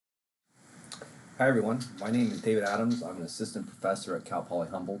Hi everyone, my name is David Adams. I'm an assistant professor at Cal Poly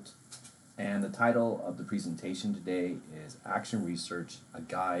Humboldt, and the title of the presentation today is Action Research, a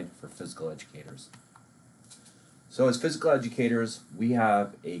Guide for Physical Educators. So as physical educators, we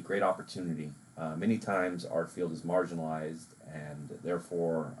have a great opportunity. Many times our field is marginalized and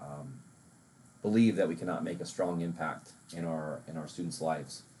therefore believe that we cannot make a strong impact in our students'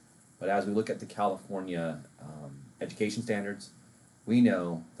 lives. But as we look at the California education standards, we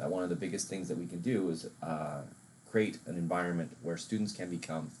know that one of the biggest things that we can do is create an environment where students can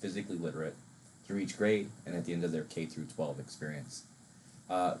become physically literate through each grade and at the end of their K through 12 experience.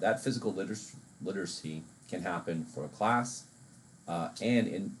 That physical literacy can happen for a class and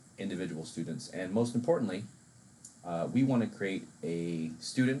in individual students. And most importantly, we want to create a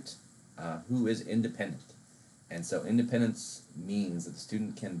student who is independent. And so independence means that the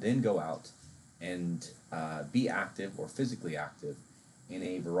student can then go out and be active or physically active in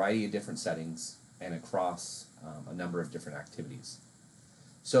a variety of different settings and across a number of different activities.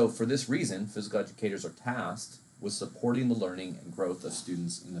 So for this reason, physical educators are tasked with supporting the learning and growth of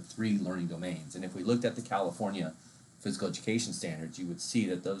students in the 3 learning domains. And if we looked at the California physical education standards, you would see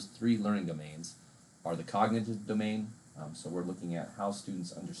that those 3 learning domains are the cognitive domain. So we're looking at how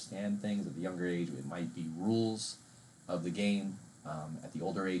students understand things. At the younger age, it might be rules of the game. At the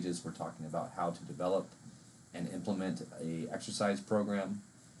older ages, we're talking about how to develop and implement a exercise program.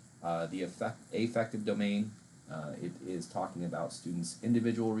 The affective domain, it is talking about students'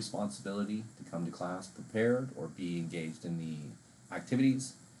 individual responsibility to come to class prepared or be engaged in the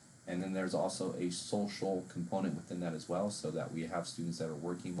activities. And then there's also a social component within that as well, so that we have students that are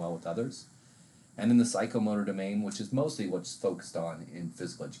working well with others. And then the psychomotor domain, which is mostly what's focused on in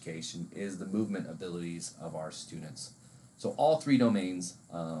physical education, is the movement abilities of our students. So all 3 domains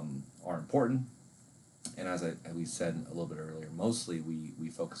are important. And as we said a little bit earlier, mostly we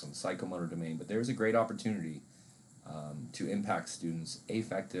focus on the psychomotor domain, but there's a great opportunity to impact students'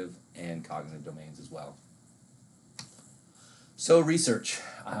 affective and cognitive domains as well. So research.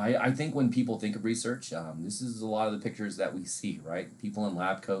 I think when people think of research, this is a lot of the pictures that we see, right? People in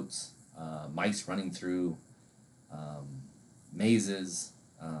lab coats, mice running through mazes,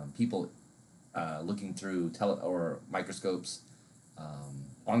 people looking through microscopes,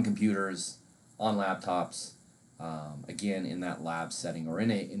 on computers, on laptops, again in that lab setting or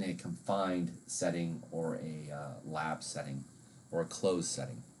in a confined setting or a lab setting or a closed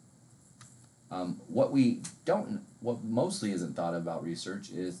setting. What mostly isn't thought about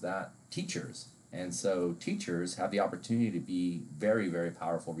research is that teachers. And so teachers have the opportunity to be very, very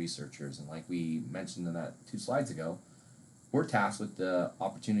powerful researchers. And like we mentioned in that 2 slides ago, we're tasked with the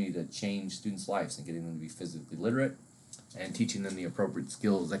opportunity to change students' lives and getting them to be physically literate and teaching them the appropriate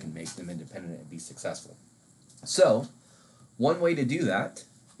skills that can make them independent and be successful. So one way to do that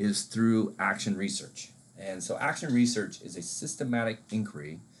is through action research. And so action research is a systematic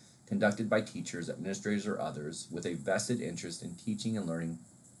inquiry conducted by teachers, administrators, or others with a vested interest in teaching and learning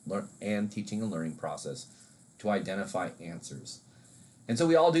process to identify answers. And so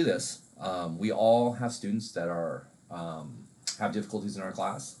we all do this. We all have students that have difficulties in our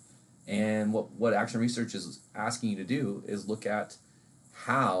class. And what action research is asking you to do is look at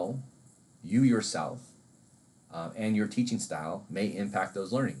how you yourself and your teaching style may impact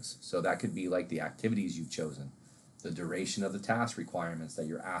those learnings. So that could be like the activities you've chosen, the duration of the task requirements that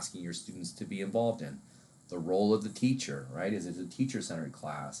you're asking your students to be involved in, the role of the teacher, right? Is it a teacher-centered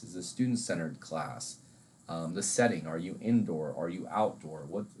class? Is it a student-centered class? The setting, are you indoor? Are you outdoor?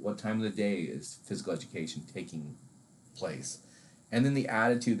 What time of the day is physical education taking place? And then the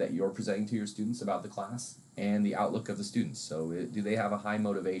attitude that you're presenting to your students about the class and the outlook of the students. So do they have a high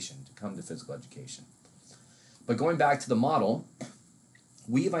motivation to come to physical education? But going back to the model,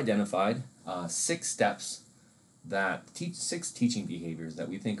 we've identified 6 steps six teaching behaviors that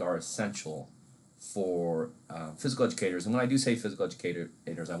we think are essential for physical educators. And when I do say physical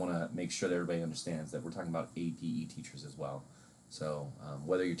educators, I want to make sure that everybody understands that we're talking about APE teachers as well. So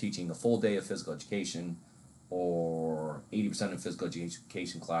whether you're teaching a full day of physical education or 80% of physical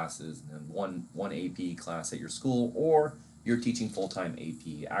education classes and then one AP class at your school, or you're teaching full-time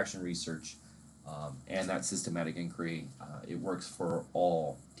AP, action research, and that systematic inquiry, it works for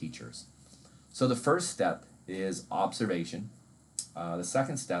all teachers. So the first step is observation. The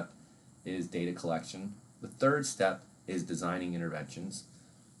second step is data collection. The third step is designing interventions.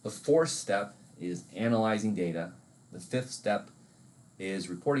 The fourth step is analyzing data. The fifth step is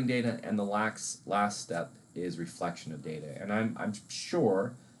reporting data, and the last step is reflection of data. And I'm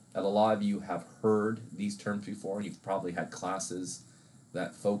sure that a lot of you have heard these terms before. You've probably had classes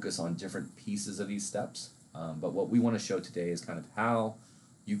that focus on different pieces of these steps. But what we want to show today is kind of how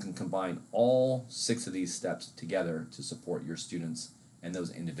you can combine all 6 of these steps together to support your students and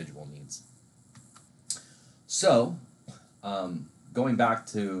those individual needs. So, going back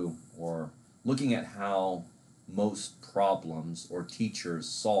to or looking at how most problems or teachers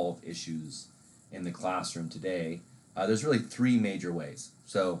solve issues in the classroom today, there's really 3 major ways.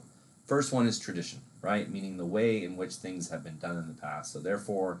 So, first one is tradition, right? Meaning the way in which things have been done in the past. So,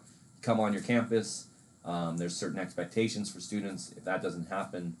 therefore, come on your campus, there's certain expectations for students. If that doesn't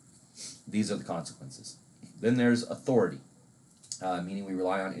happen, these are the consequences. Then there's authority, meaning we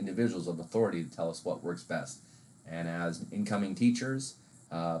rely on individuals of authority to tell us what works best. And as incoming teachers,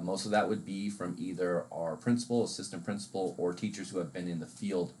 most of that would be from either our principal, assistant principal, or teachers who have been in the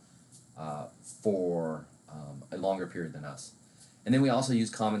field for a longer period than us. And then we also use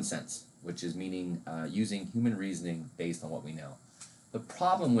common sense, which is meaning using human reasoning based on what we know. The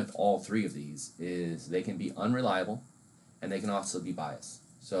problem with all 3 of these is they can be unreliable and they can also be biased.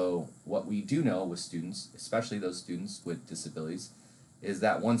 So what we do know with students, especially those students with disabilities, is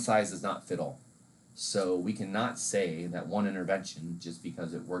that one size does not fit all. So we cannot say that one intervention, just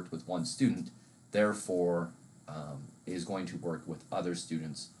because it worked with one student, therefore is going to work with other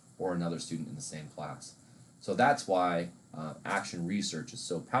students or another student in the same class. So that's why action research is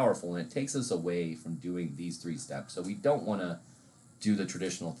so powerful, and it takes us away from doing these 3 steps. So we don't want to do the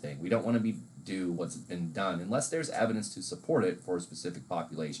traditional thing. We don't want to do what's been done unless there's evidence to support it for a specific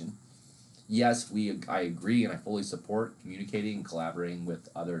population. Yes, I agree and I fully support communicating and collaborating with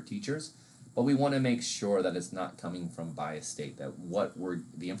other teachers, but we want to make sure that it's not coming from a biased state, that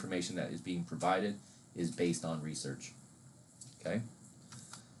the information that is being provided is based on research. Okay?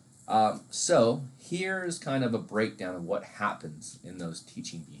 So here's kind of a breakdown of what happens in those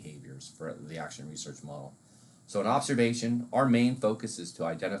teaching behaviors for the action research model. So in observation, our main focus is to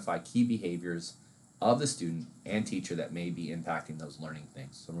identify key behaviors of the student and teacher that may be impacting those learning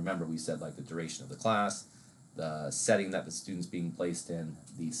things. So remember, we said like the duration of the class, the setting that the student's being placed in,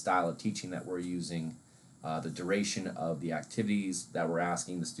 the style of teaching that we're using, the duration of the activities that we're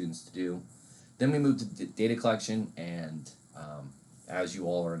asking the students to do. Then we move to data collection, and as you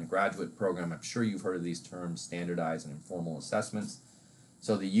all are in a graduate program, I'm sure you've heard of these terms, standardized and informal assessments.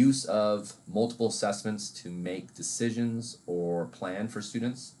 So the use of multiple assessments to make decisions or plan for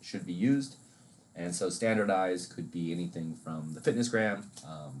students should be used. And so standardized could be anything from the FitnessGram,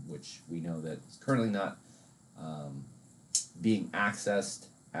 which we know that is currently not being accessed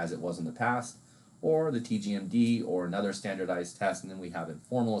as it was in the past, or the TGMD or another standardized test. And then we have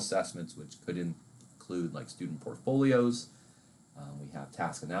informal assessments, which could include like student portfolios. We have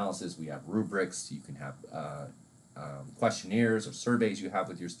task analysis, we have rubrics, you can have questionnaires or surveys you have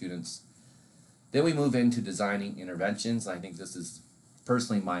with your students. Then we move into designing interventions. I think this is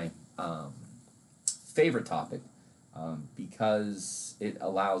personally my favorite topic because it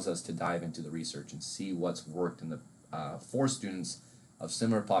allows us to dive into the research and see what's worked in the for students of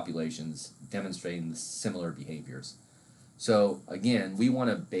similar populations demonstrating the similar behaviors. So again, we want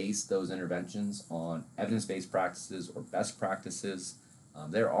to base those interventions on evidence-based practices or best practices.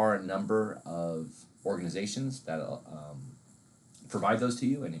 There are a number of organizations that provide those to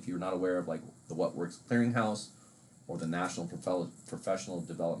you, and if you're not aware of like the What Works Clearinghouse or the National Professional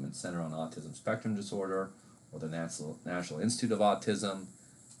Development Center on Autism Spectrum Disorder or the National Institute of Autism,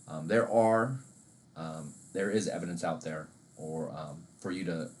 there is evidence out there or for you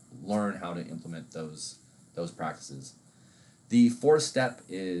to learn how to implement those practices. The 4th step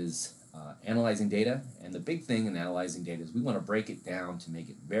is analyzing data, and the big thing in analyzing data is we want to break it down to make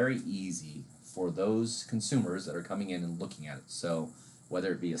it very easy for those consumers that are coming in and looking at it. So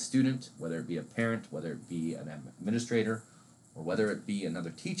whether it be a student, whether it be a parent, whether it be an administrator, or whether it be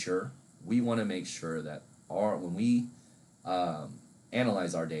another teacher, we want to make sure that when we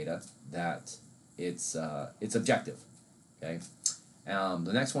analyze our data, that it's objective. Okay.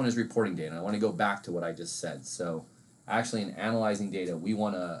 The next one is reporting data. I want to go back to what I just said. So actually, in analyzing data, we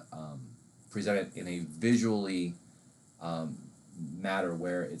want to present it in a visually matter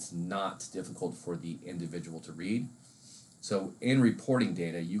where it's not difficult for the individual to read. So in reporting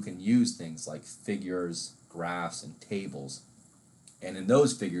data, you can use things like figures, graphs, and tables. And in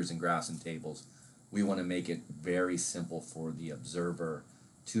those figures and graphs and tables, we want to make it very simple for the observer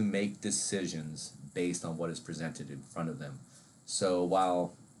to make decisions based on what is presented in front of them. So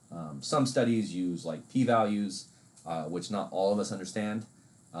while some studies use like p-values, which not all of us understand,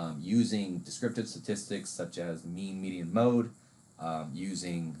 using descriptive statistics such as mean, median, mode,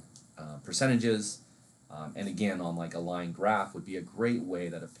 using percentages, and again on like a line graph would be a great way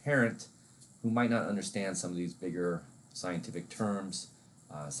that a parent who might not understand some of these bigger scientific terms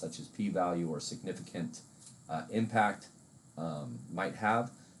such as p-value or significant impact might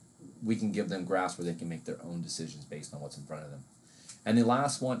have, we can give them graphs where they can make their own decisions based on what's in front of them. And the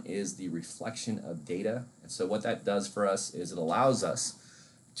last one is the reflection of data. And so what that does for us is it allows us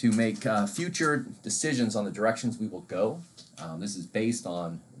to make future decisions on the directions we will go. This is based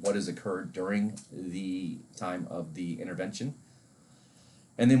on what has occurred during the time of the intervention.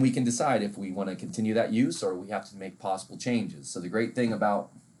 And then we can decide if we want to continue that use or we have to make possible changes. So the great thing about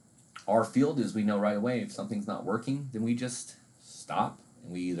our field is we know right away if something's not working, then we just stop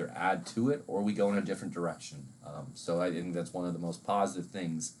and we either add to it or we go in a different direction. So I think that's one of the most positive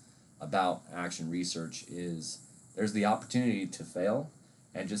things about action research is there's the opportunity to fail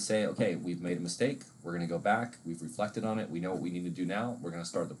and just say, okay, we've made a mistake, we're going to go back, we've reflected on it, we know what we need to do now, we're going to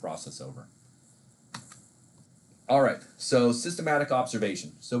start the process over. All right, so systematic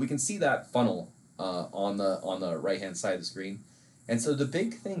observation. So we can see that funnel on the right-hand side of the screen. And so the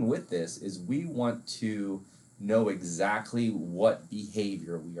big thing with this is we want to know exactly what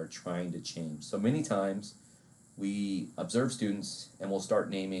behavior we are trying to change. So many times we observe students and we'll start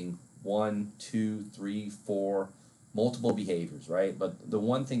naming 1, 2, 3, 4, multiple behaviors, right? But the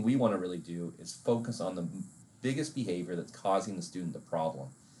one thing we want to really do is focus on the biggest behavior that's causing the student the problem.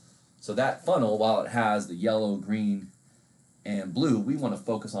 So that funnel, while it has the yellow, green, and blue, we want to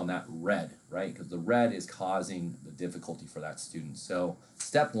focus on that red, right? Because the red is causing the difficulty for that student. So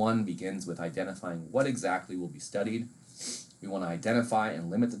step 1 begins with identifying what exactly will be studied. We want to identify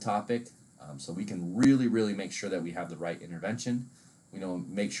and limit the topic so we can really make sure that we have the right intervention. We know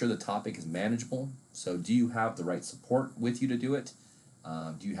make sure the topic is manageable. So do you have the right support with you to do it?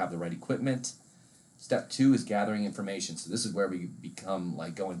 Do you have the right equipment? Step 2 is gathering information. So this is where we become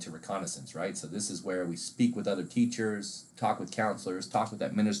like going to reconnaissance, right? So this is where we speak with other teachers, talk with counselors, talk with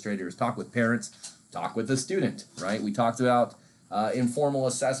administrators, talk with parents, talk with the student, right? We talked about informal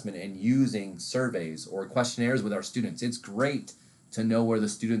assessment and using surveys or questionnaires with our students. It's great to know where the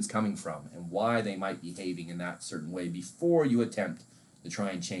student's coming from and why they might be behaving in that certain way before you attempt to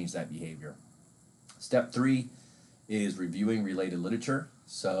try and change that behavior. Step 3 is reviewing related literature.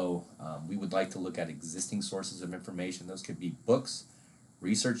 So we would like to look at existing sources of information. Those could be books,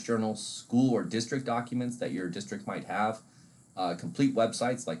 research journals, school or district documents that your district might have, complete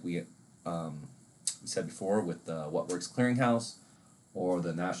websites like we said before with the What Works Clearinghouse or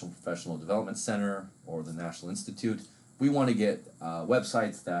the National Professional Development Center or the National Institute. We want to get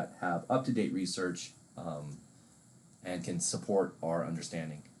websites that have up-to-date research and can support our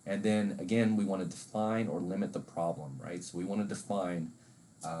understanding. And then again, we want to define or limit the problem, right? So we want to define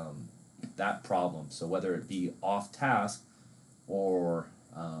that problem. So whether it be off task or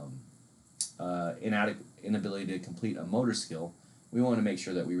inability to complete a motor skill, we want to make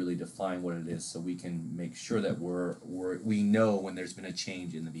sure that we really define what it is so we can make sure that we know when there's been a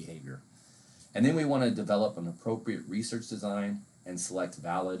change in the behavior. And then we want to develop an appropriate research design and select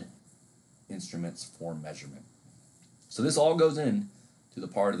valid instruments for measurement. So this all goes in to the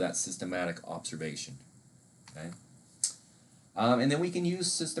part of that systematic observation, okay? And then we can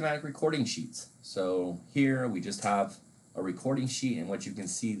use systematic recording sheets. So here we just have a recording sheet, and what you can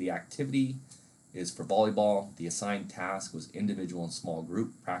see, the activity is for volleyball. The assigned task was individual and small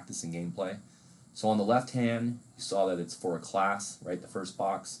group practice and gameplay. So on the left hand, you saw that it's for a class, right? The first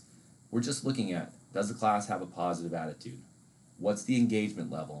box. We're just looking at, does the class have a positive attitude? What's the engagement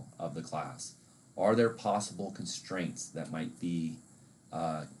level of the class? Are there possible constraints that might be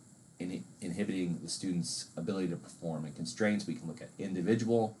inhibiting the student's ability to perform? And constraints, we can look at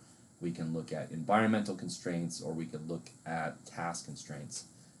individual, we can look at environmental constraints, or we could look at task constraints,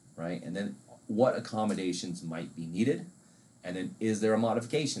 right? And then what accommodations might be needed, and then is there a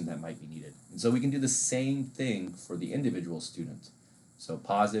modification that might be needed? And so we can do the same thing for the individual student. So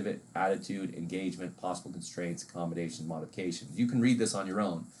positive attitude, engagement, possible constraints, accommodations, modifications. You can read this on your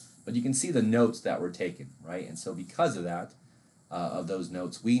own, but you can see the notes that were taken, right? And so because of that, of those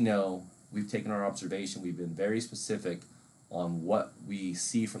notes, we know we've taken our observation, we've been very specific on what we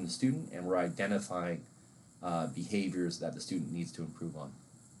see from the student, and we're identifying behaviors that the student needs to improve on.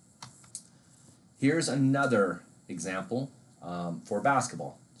 Here's another example for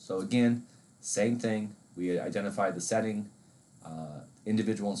basketball. So again, same thing, we identified the setting,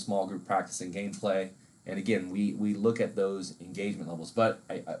 individual and small group practice and gameplay, and again, we look at those engagement levels. But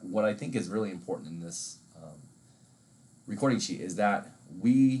what I think is really important in this recording sheet is that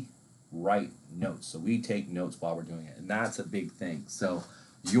we write notes. So we take notes while we're doing it, and that's a big thing. So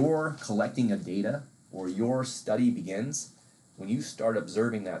your collecting of data or your study begins when you start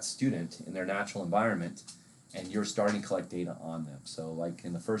observing that student in their natural environment and you're starting to collect data on them. So like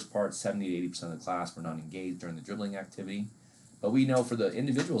in the first part, 70 to 80% of the class were not engaged during the dribbling activity. But we know for the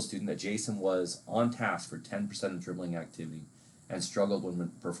individual student that Jason was on task for 10% of dribbling activity and struggled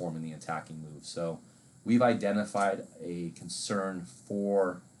when performing the attacking move. So we've identified a concern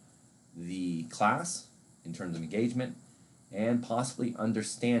for the class in terms of engagement and possibly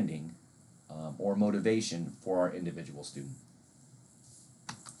understanding or motivation for our individual student.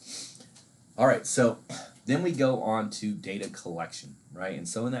 All right, so then we go on to data collection, right? And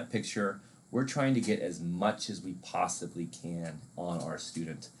so in that picture, we're trying to get as much as we possibly can on our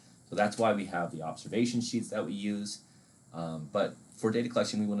student. So that's why we have the observation sheets that we use. But for data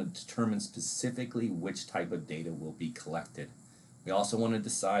collection, we want to determine specifically which type of data will be collected. We also want to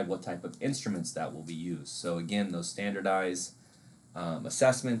decide what type of instruments that will be used. So again, those standardized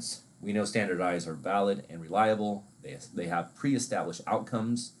assessments, we know standardized are valid and reliable. They have pre-established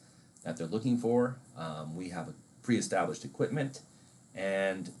outcomes that they're looking for. We have a pre-established equipment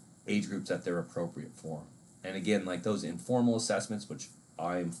and age groups that they're appropriate for. And again, like those informal assessments, which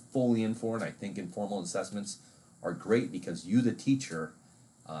I'm fully in for, and I think informal assessments are great because you, the teacher,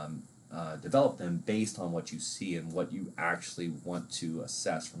 develop them based on what you see and what you actually want to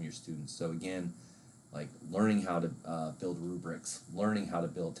assess from your students. So again, like learning how to build rubrics, learning how to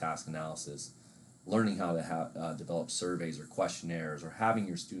build task analysis, learning how to develop surveys or questionnaires, or having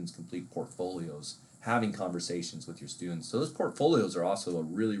your students complete portfolios, having conversations with your students. So those portfolios are also a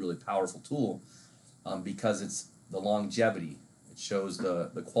really, really powerful tool because it's the longevity. It shows the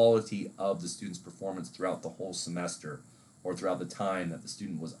quality of the student's performance throughout the whole semester or throughout the time that the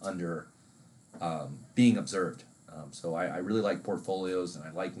student was under being observed. So I really like portfolios, and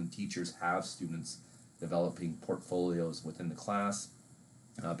I like when teachers have students developing portfolios within the class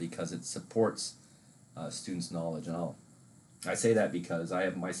because it supports students' knowledge. And I say that because I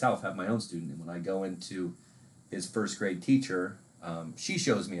myself have my own student, and when I go into his first grade teacher, she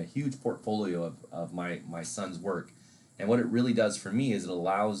shows me a huge portfolio of my son's work. And what it really does for me is it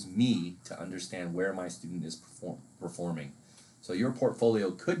allows me to understand where my student is performing. So your portfolio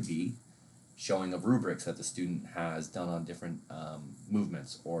could be showing of rubrics that the student has done on different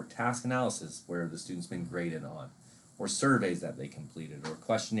movements, or task analysis where the student's been graded on, or surveys that they completed, or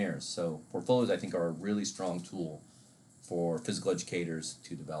questionnaires. So portfolios, I think, are a really strong tool for physical educators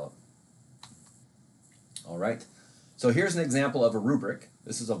to develop. All right, so here's an example of a rubric.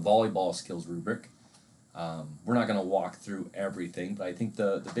 This is a volleyball skills rubric. We're not going to walk through everything, but I think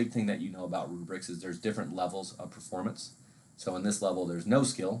the big thing that you know about rubrics is there's different levels of performance. So in this level, there's no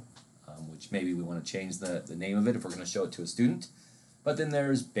skill, which maybe we want to change the name of it if we're going to show it to a student. But then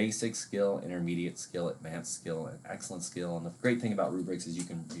there's basic skill, intermediate skill, advanced skill, and excellent skill. And the great thing about rubrics is you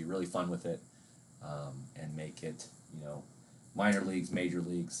can be really fun with it and make it, minor leagues, major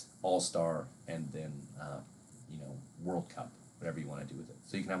leagues, all-star, and then, World Cup, whatever you want to do with it.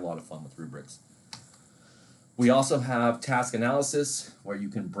 So you can have a lot of fun with rubrics. We also have task analysis, where you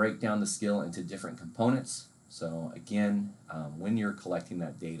can break down the skill into different components. So again, when you're collecting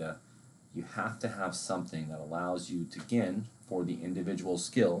that data, you have to have something that allows you to, again, for the individual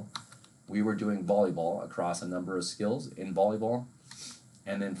skill, we were doing volleyball across a number of skills in volleyball.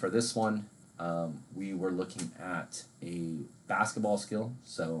 And then for this one, we were looking at a basketball skill,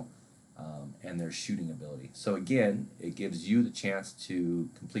 and their shooting ability. So again, it gives you the chance to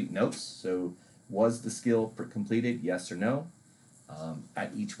complete notes. So was the skill completed, yes or no,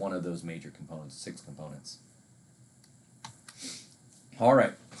 at each one of those major components, 6 components. All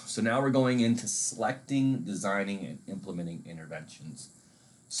right, so now we're going into selecting, designing, and implementing interventions.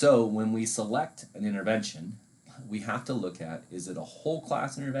 So when we select an intervention, we have to look at, is it a whole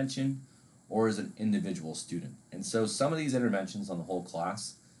class intervention or is it an individual student? And so some of these interventions on the whole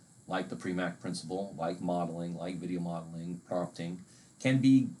class, like the PREMAC principle, like modeling, like video modeling, prompting, can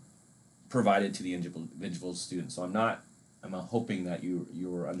be provided to the individual student. So I'm hoping that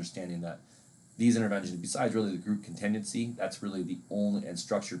you are understanding that these interventions, besides really the group contingency, that's really the only, and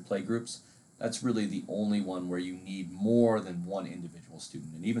structured play groups, that's really the only one where you need more than one individual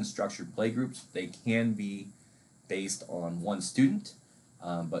student. And even structured play groups, they can be based on one student,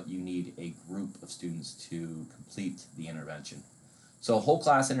 but you need a group of students to complete the intervention. So whole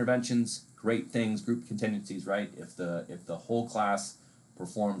class interventions, great things. Group contingencies, right? If the whole class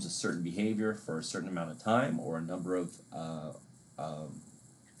performs a certain behavior for a certain amount of time or a number of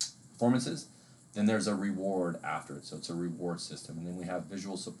performances, then there's a reward after it. So it's a reward system. And then we have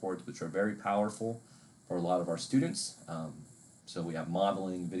visual supports, which are very powerful for a lot of our students. So we have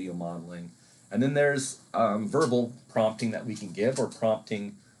modeling, video modeling, and then there's verbal prompting that we can give, or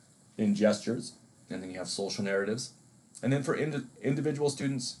prompting in gestures, and then you have social narratives. And then for individual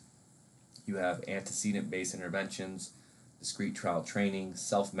students, you have antecedent-based interventions, discrete trial training,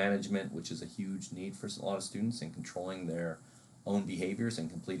 self-management, which is a huge need for a lot of students in controlling their own behaviors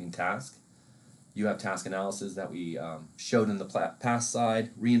and completing tasks. You have task analysis that we showed in the past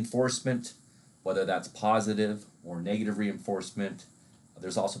slide, reinforcement, whether that's positive or negative reinforcement.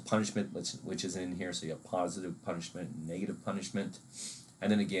 There's also punishment, which is in here, so you have positive punishment and negative punishment.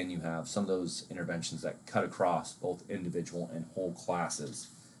 And then again, you have some of those interventions that cut across both individual and whole classes,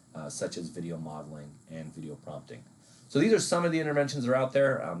 such as video modeling and video prompting. So these are some of the interventions that are out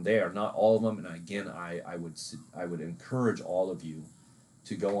there. They are not all of them, and again, I would encourage all of you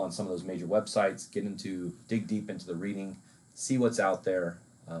to go on some of those major websites, dig deep into the reading, see what's out there,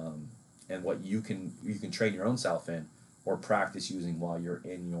 and what you can train your own self in or practice using while you're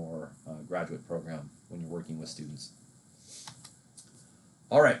in your graduate program when you're working with students.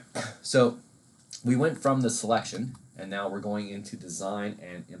 All right, so we went from the selection, and now we're going into design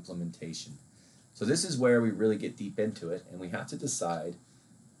and implementation. So this is where we really get deep into it, and we have to decide,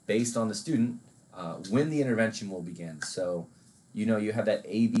 based on the student, when the intervention will begin. So you have that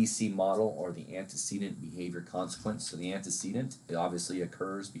ABC model, or the antecedent behavior consequence. So the antecedent, it obviously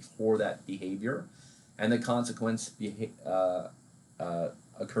occurs before that behavior, and the consequence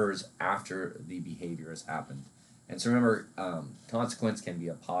occurs after the behavior has happened. And so remember, consequence can be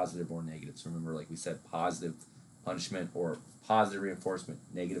a positive or negative. So remember, like we said, positive punishment or positive reinforcement,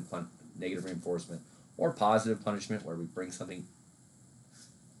 negative reinforcement, or positive punishment where we bring something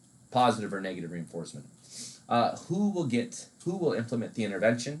positive or negative reinforcement. Who will implement the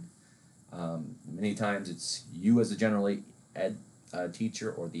intervention? Many times it's you as a general ed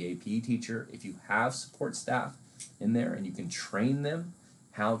teacher or the AP teacher. If you have support staff in there and you can train them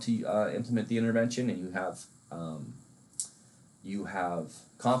how to implement the intervention, and you have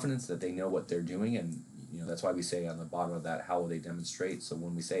confidence that they know what they're doing, and that's why we say on the bottom of that, how will they demonstrate? So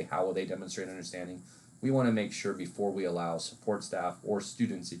when we say how will they demonstrate understanding, we want to make sure before we allow support staff or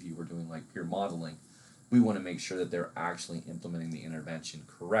students, if you were doing like peer modeling, we want to make sure that they're actually implementing the intervention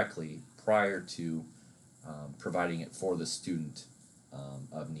correctly prior to providing it for the student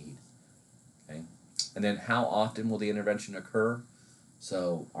of need. Okay, and then how often will the intervention occur?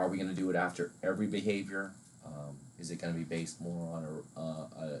 So are we going to do it after every behavior? Is it going to be based more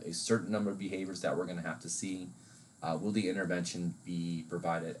on a certain number of behaviors that we're going to have to see? Will the intervention be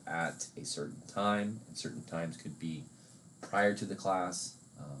provided at a certain time? And certain times could be prior to the class,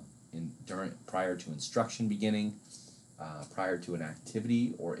 prior to instruction beginning, prior to an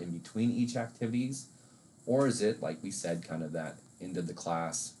activity, or in between each activities? Or is it, like we said, kind of that end of the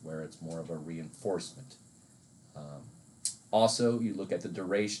class where it's more of a reinforcement? Also, you look at the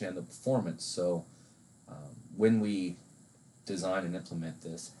duration and the performance. So when we design and implement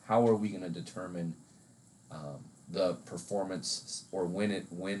this, how are we going to determine the performance, or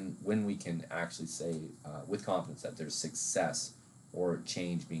when we can actually say with confidence that there's success or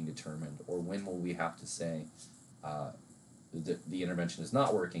change being determined, or when will we have to say the intervention is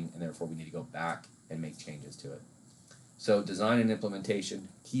not working and therefore we need to go back and make changes to it? So design and implementation,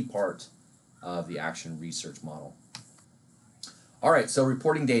 key part of the action research model. All right, so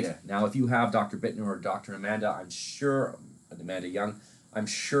reporting data. Now, if you have Dr. Bittner or Dr. Amanda Young, I'm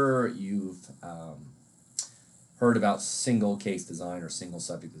sure you've heard about single case design or single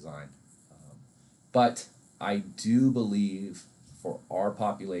subject design. But I do believe for our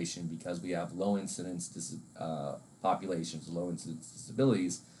population, because we have low incidence populations, low incidence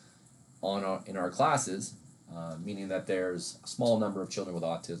disabilities in our classes, meaning that there's a small number of children with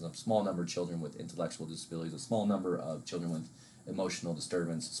autism, small number of children with intellectual disabilities, a small number of children with emotional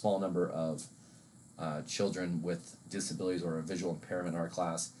disturbance, a small number of children with disabilities or a visual impairment in our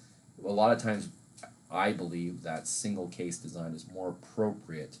class. A lot of times I believe that single case design is more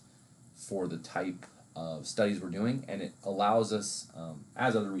appropriate for the type of studies we're doing, and it allows us,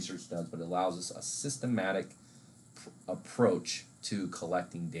 as other research does, but it allows us a systematic approach to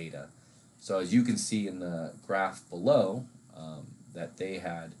collecting data. So as you can see in the graph below, that they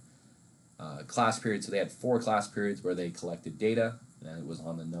had class periods. So they had 4 class periods where they collected data, and it was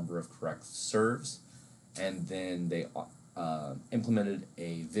on the number of correct serves. And then they implemented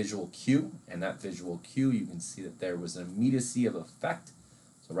a visual cue, and that visual cue, you can see that there was an immediacy of effect.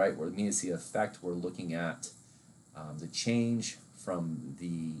 So right where the immediacy of effect, we're looking at the change from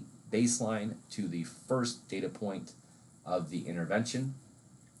the baseline to the first data point of the intervention.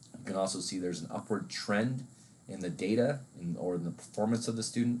 You can also see there's an upward trend in the data or in the performance of the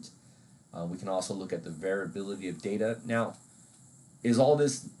student. We can also look at the variability of data. Now, is all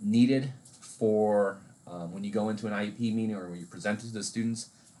this needed for when you go into an IEP meeting or when you present it to the students?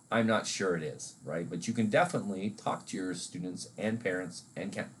 I'm not sure it is, right? But you can definitely talk to your students and parents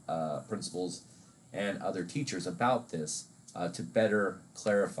and principals and other teachers about this to better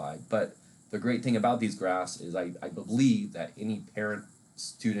clarify. But the great thing about these graphs is I believe that any parent,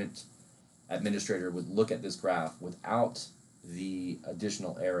 student, administrator would look at this graph without the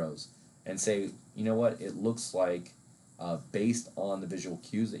additional arrows and say, you know what, it looks like based on the visual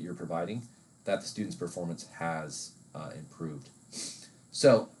cues that you're providing that the student's performance has improved.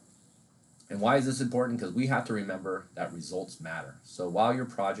 So, and why is this important? Because we have to remember that results matter. So while your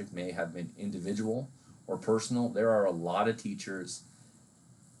project may have been individual or personal, there are a lot of teachers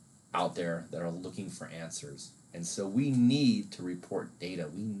out there that are looking for answers. And so we need to report data.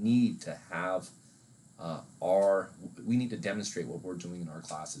 We need to have we need to demonstrate what we're doing in our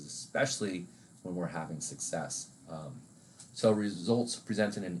classes, especially when we're having success. So results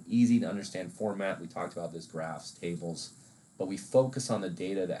presented in an easy to understand format. We talked about this, graphs, tables, but we focus on the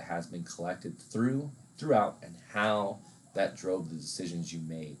data that has been collected throughout and how that drove the decisions you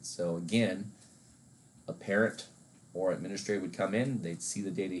made. So again, a parent or administrator would come in, they'd see the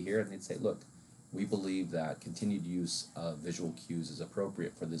data here, and they'd say, look, we believe that continued use of visual cues is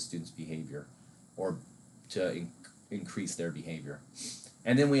appropriate for this student's behavior or to increase their behavior.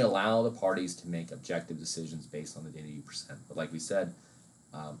 And then we allow the parties to make objective decisions based on the data you present. But like we said,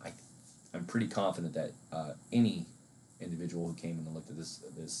 I'm pretty confident that any individual who came in and looked at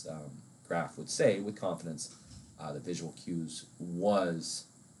this graph would say with confidence that visual cues was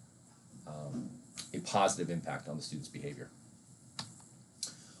a positive impact on the student's behavior.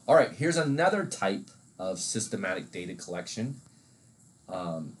 All right, here's another type of systematic data collection.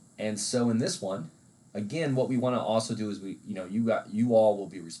 And so in this one, again, what we want to also do is you all will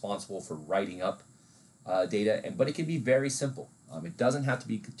be responsible for writing up data, but it can be very simple. It doesn't have to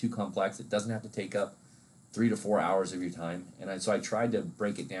be too complex. It doesn't have to take up 3 to 4 hours of your time. And so I tried to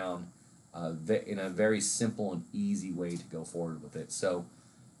break it down in a very simple and easy way to go forward with it. So,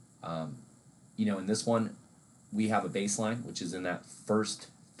 in this one, we have a baseline, which is in that first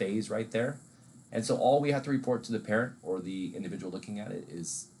phase right there. And so all we have to report to the parent or the individual looking at it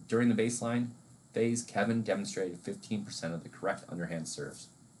is during the baseline phase, Kevin demonstrated 15% of the correct underhand serves.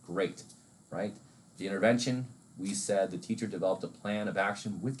 Great, right? The intervention, we said the teacher developed a plan of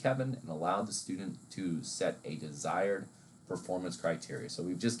action with Kevin and allowed the student to set a desired performance criteria. So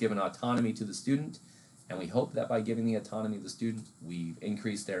we've just given autonomy to the student, and we hope that by giving the autonomy to the student, we've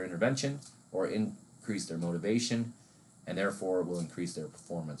increased their intervention or increased their motivation, and therefore will increase their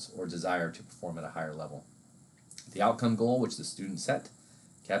performance or desire to perform at a higher level. The outcome goal, which the student set,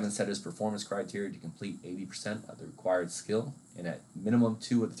 Kevin set his performance criteria to complete 80% of the required skill in at minimum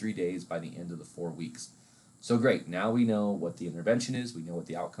 2 of 3 days by the end of the 4 weeks. So great, now we know what the intervention is, we know what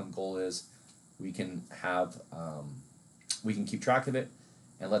the outcome goal is, we can keep track of it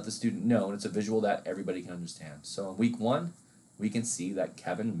and let the student know, and it's a visual that everybody can understand. So in week 1, we can see that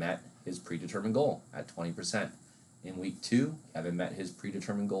Kevin met his predetermined goal at 20%. In week 2, Kevin met his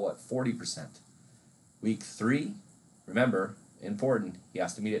predetermined goal at 40%. Week 3, remember, important, he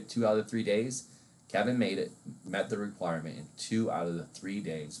has to meet it 2 out of 3 days. Kevin met the requirement in 2 out of the 3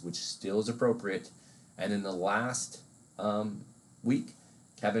 days, which still is appropriate. And in the last week,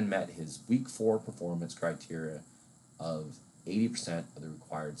 Kevin met his week 4 performance criteria of 80% of the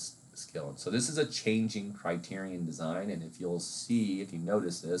required skill. And so this is a changing criterion design, and if you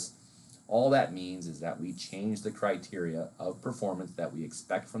notice this, all that means is that we change the criteria of performance that we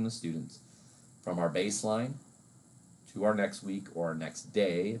expect from the students from our baseline to our next week or our next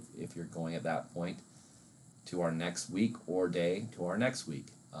day, if you're going at that point, to our next week or day to our next week.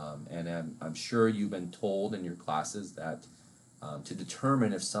 And I'm sure you've been told in your classes that to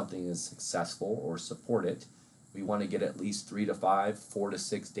determine if something is successful or support it, we want to get at least 3 to 5, 4 to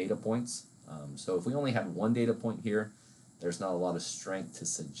 6 data points. So if we only had 1 data point here, there's not a lot of strength to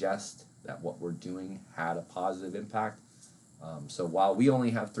suggest that what we're doing had a positive impact. So while we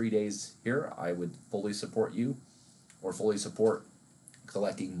only have 3 days here, I would fully support you or fully support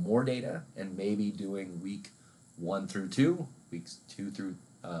collecting more data and maybe doing week 1 through 2, weeks 3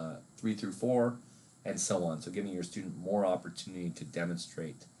 through 4, and so on. So giving your student more opportunity to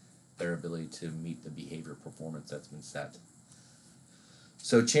demonstrate their ability to meet the behavior performance that's been set.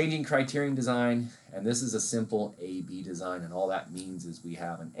 So changing criterion design, and this is a simple A-B design, and all that means is we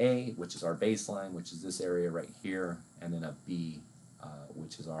have an A, which is our baseline, which is this area right here, and then a B,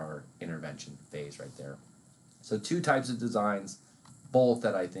 which is our intervention phase right there. So 2 types of designs, both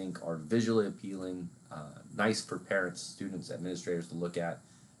that I think are visually appealing, nice for parents, students, administrators to look at,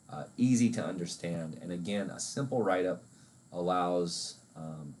 easy to understand, and again, a simple write-up allows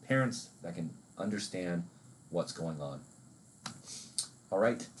parents that can understand what's going on. All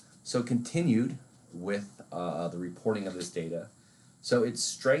right, so continued with the reporting of this data. So it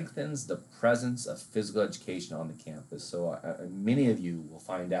strengthens the presence of physical education on the campus. So many of you will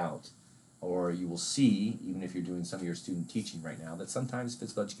find out or you will see, even if you're doing some of your student teaching right now, that sometimes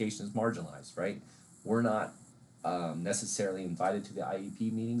physical education is marginalized, right? We're not necessarily invited to the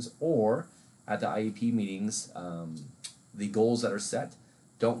IEP meetings, or at the IEP meetings, the goals that are set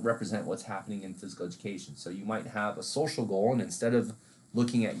don't represent what's happening in physical education. So you might have a social goal, and instead of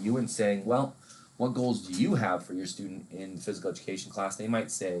looking at you and saying, well, what goals do you have for your student in physical education class? They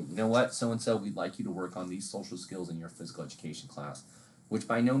might say, you know what, so-and-so, we'd like you to work on these social skills in your physical education class, which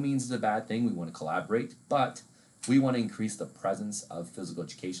by no means is a bad thing. We want to collaborate, but we want to increase the presence of physical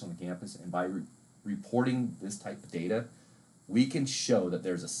education on the campus, and by reporting this type of data, we can show that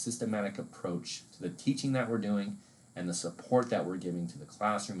there's a systematic approach to the teaching that we're doing and the support that we're giving to the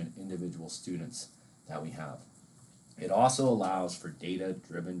classroom and individual students that we have. It also allows for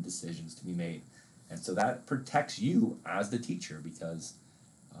data-driven decisions to be made. And so that protects you as the teacher, because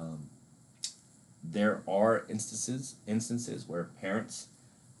there are instances where parents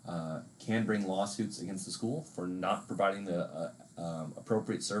can bring lawsuits against the school for not providing the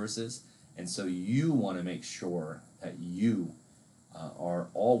appropriate services. And so you want to make sure that you are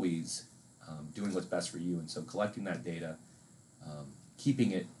always doing what's best for you. And so collecting that data,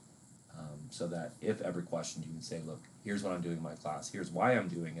 keeping it so that if ever questioned, you can say, look, here's what I'm doing in my class, here's why I'm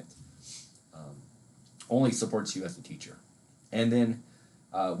doing it, only supports you as a teacher. And then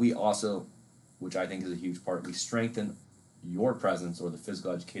we also, which I think is a huge part, we strengthen your presence, or the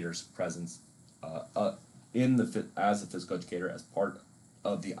physical educator's presence as a physical educator, as part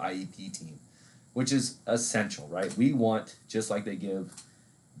of the IEP team, which is essential, right? We want, just like they give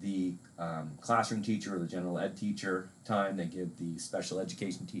the classroom teacher or the general ed teacher time, they give the special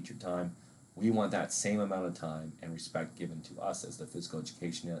education teacher time, we want that same amount of time and respect given to us as the physical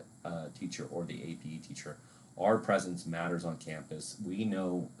education teacher or the APE teacher. Our presence matters on campus. We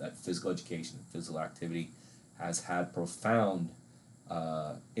know that physical education, physical activity, has had profound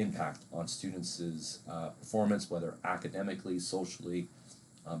impact on students' performance, whether academically, socially,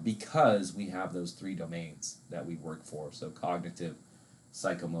 because we have those three domains that we work for, so cognitive,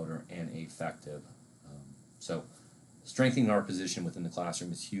 psychomotor, and affective. So strengthening our position within the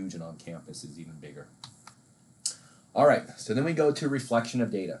classroom is huge, and on campus is even bigger. All right, so then we go to reflection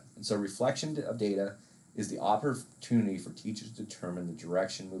of data. And so reflection of data is the opportunity for teachers to determine the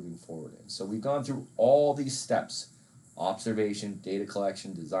direction moving forward. And so we've gone through all these steps: observation, data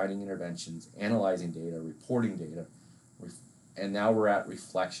collection, designing interventions, analyzing data, reporting data, and now we're at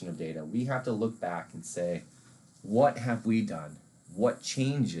reflection of data. We have to look back and say, what have we done? What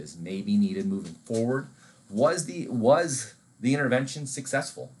changes may be needed moving forward? Was the intervention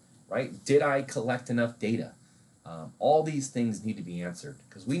successful, right? Did I collect enough data? All these things need to be answered,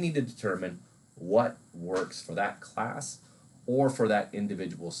 because we need to determine what works for that class or for that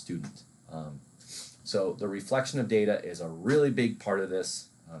individual student. So the reflection of data is a really big part of this,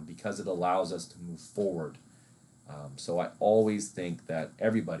 because it allows us to move forward. So I always think that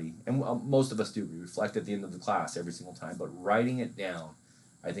everybody, and most of us do, we reflect at the end of the class every single time, but writing it down,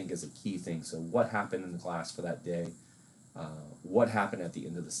 I think, is a key thing. So what happened in the class for that day? What happened at the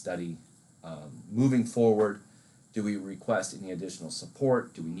end of the study? Moving forward, do we request any additional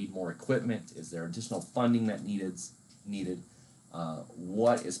support? Do we need more equipment? Is there additional funding that needed?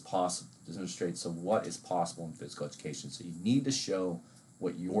 What is possible? Demonstrate what is possible in physical education. So you need to show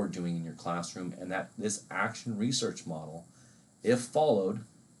what you're doing in your classroom, and that this action research model, if followed,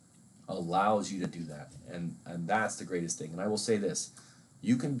 allows you to do that. And that's the greatest thing. And I will say this: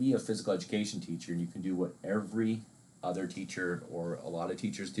 you can be a physical education teacher and you can do what every other teacher or a lot of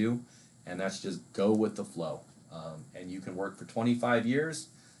teachers do, and that's just go with the flow. And you can work for 25 years,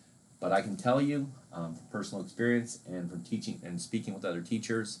 but I can tell you from personal experience and from teaching and speaking with other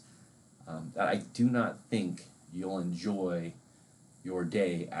teachers, that I do not think you'll enjoy your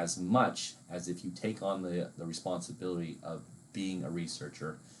day as much as if you take on the responsibility of being a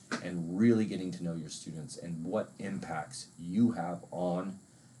researcher and really getting to know your students and what impacts you have on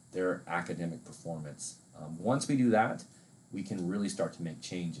their academic performance. Once we do that, we can really start to make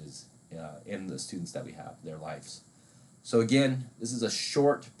changes in the students that we have, their lives. So again, this is a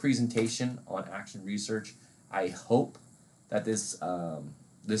short presentation on action research. I hope that this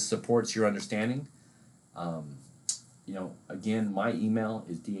supports your understanding. Again, my email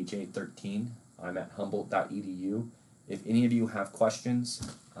is dha13. I'm at humboldt.edu. If any of you have questions,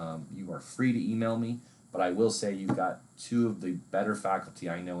 you are free to email me, but I will say you've got two of the better faculty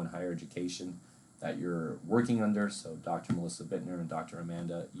I know in higher education that you're working under, so Dr. Melissa Bittner and Dr.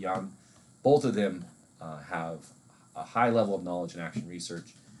 Amanda Young. Both of them have a high level of knowledge in action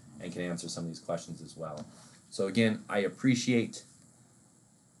research and can answer some of these questions as well. So again, I appreciate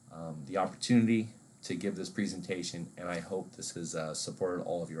the opportunity to give this presentation, and I hope this has supported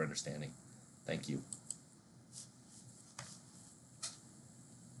all of your understanding. Thank you.